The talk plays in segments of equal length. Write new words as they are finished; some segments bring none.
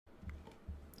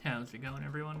How's it going,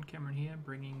 everyone? Cameron here,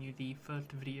 bringing you the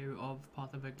first video of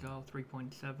Path of Exile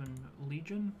 3.7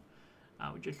 Legion.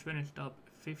 We just finished up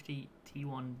 50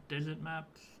 T1 desert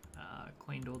maps,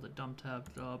 cleaned all the dump tabs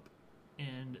up,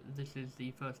 and this is the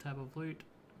first tab of loot.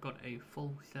 Got a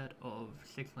full set of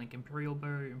 6-link Imperial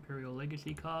Bow, Imperial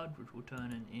Legacy card, which we'll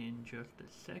turn in just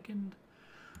a second.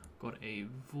 Got a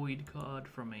Void card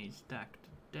from a stacked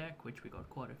deck, which we got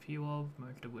quite a few of,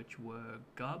 most of which were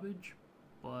garbage.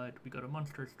 But we got a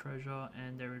monstrous treasure,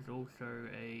 and there is also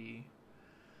a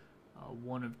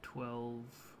 1 of 12,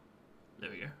 there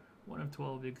we go, 1 of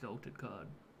 12 exalted card,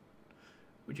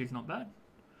 which is not bad.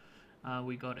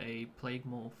 We got a Plague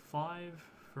Maw 5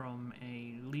 from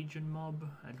a Legion mob,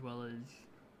 as well as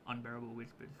Unbearable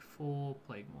Whispers 4,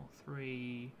 Plague Maw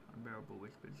 3, Unbearable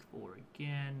Whispers 4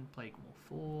 again, Plague Maw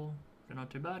 4, so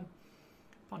not too bad.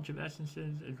 Bunch of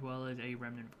essences, as well as a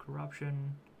Remnant of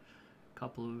Corruption.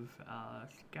 Couple of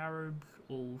scarabs,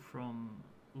 all from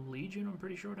Legion, I'm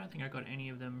pretty sure. I don't think I got any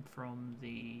of them from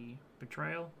the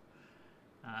Betrayal.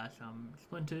 Some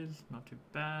splinters, not too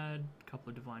bad. Couple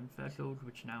of divine vessels,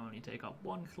 which now only take up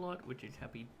 1 slot, which is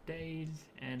happy days.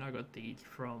 And I got these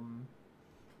from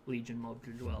Legion mobs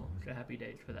as well, so happy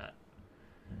days for that.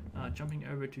 Jumping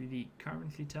over to the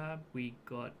currency tab, we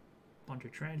got a bunch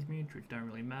of transmutes, which don't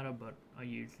really matter, but I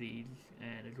use these,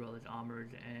 and as well as armors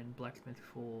and blacksmith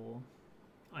for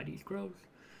ID scrolls.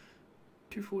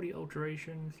 240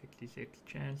 alterations, 66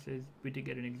 chances. We did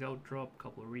get an exalt drop,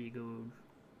 couple of regals,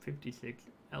 56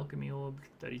 alchemy orbs,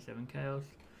 37 chaos.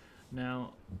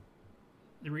 Now,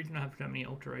 the reason I have so many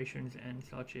alterations and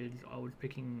such is I was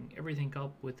picking everything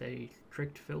up with a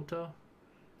strict filter,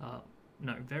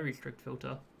 no, very strict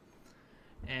filter,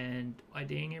 and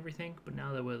IDing everything, but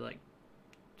now that we're like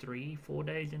 3-4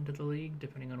 days into the league,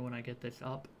 depending on when I get this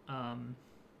up,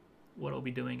 what I'll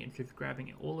be doing is just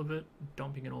grabbing all of it,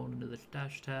 dumping it all into the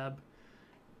stash tab,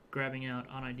 grabbing out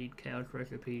un-ID'd chaos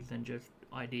recipes, and just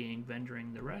IDing,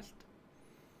 vendoring the rest.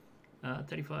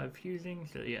 35 fusing,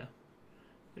 so yeah,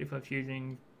 35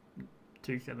 fusing,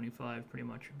 275 pretty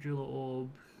much jeweler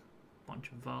orbs, bunch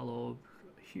of Val orbs,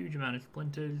 a huge amount of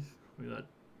splinters. We got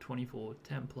 24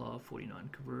 Templar, 49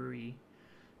 Kavuri,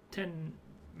 10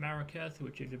 Marraketh,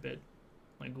 which is a bit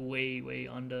like way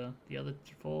under the other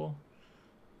 4.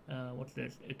 What's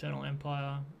this? Eternal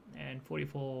Empire, and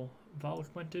 44 Val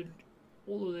splinters.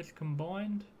 All of this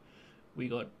combined, we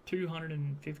got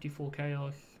 254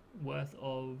 chaos worth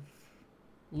of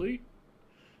loot,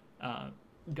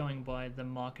 going by the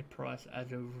market price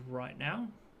as of right now.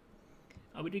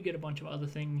 We did get a bunch of other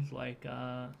things like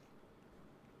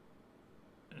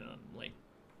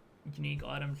unique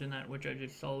items in that, which I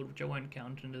just sold, which I won't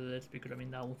count into this because I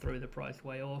mean that will throw the price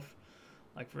way off.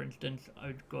 Like for instance,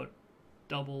 I've got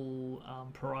double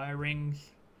pariah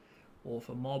rings, or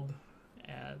for mob,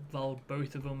 Valed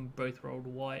both of them, both rolled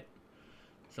white,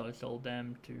 so I sold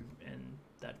them too, and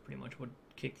that's pretty much what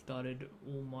kickstarted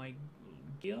all my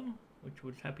gear, which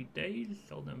was happy days.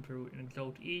 Sold them for an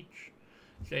exalt each.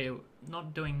 So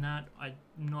not doing that, I'm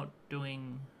not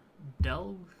doing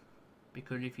delves,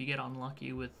 because if you get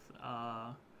unlucky with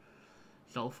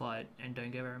sulfite and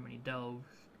don't get very many delves,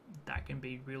 that can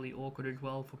be really awkward as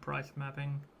well for price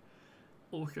mapping.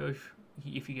 Also,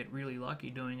 if you get really lucky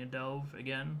doing a delve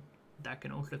again, that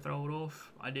can also throw it off.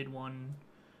 I did one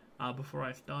before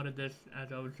I started this,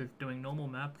 as I was just doing normal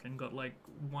maps, and got like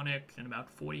 1x and about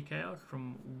 40 chaos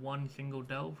from one single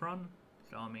delve run.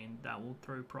 So I mean, that will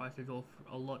throw prices off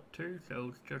a lot too, so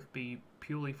it's just be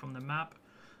purely from the map.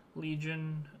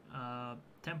 Legion,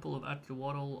 Temple of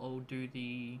Atzuwatl, I'll do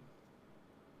the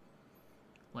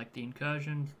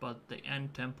incursions, but the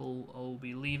end temple I'll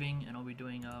be leaving, and I'll be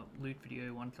doing a loot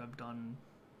video once I've done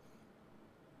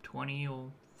 20 or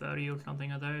 30 or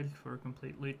something of those for a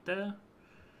complete loot there.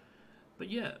 But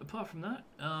yeah, apart from that,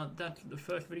 that's the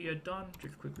first video done.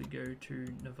 Just quickly go to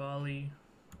Navali,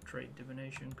 trade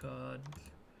divination cards,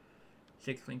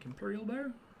 6-link Imperial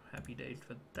Bow, happy days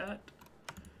for that.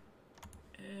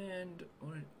 And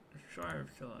Shire of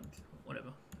Shards,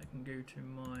 whatever. I can go to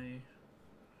my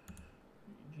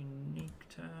unique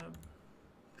tab.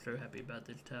 So happy about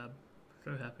this tab,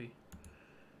 so happy.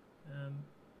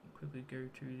 Quickly go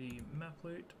to the map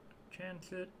loot,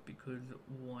 chance it, because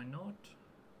why not?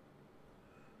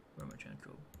 Where am I chance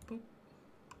roll? Boop.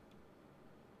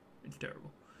 It's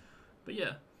terrible. But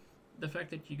yeah, the fact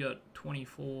that you got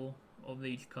 24 of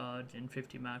these cards in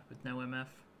 50 map with no MF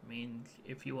means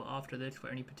if you were after this for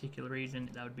any particular reason,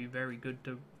 that would be very good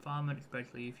to farm it,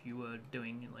 especially if you were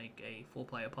doing like a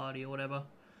 4-player party or whatever.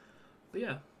 But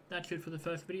yeah, that's it for the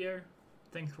first video.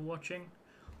 Thanks for watching.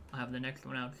 I have the next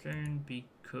one out soon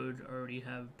because I already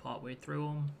have partway through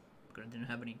them. because I didn't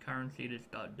have any currency to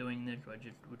start doing this, so I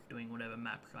just was doing whatever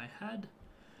maps I had.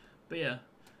 But yeah,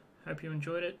 hope you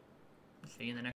enjoyed it. See you in the next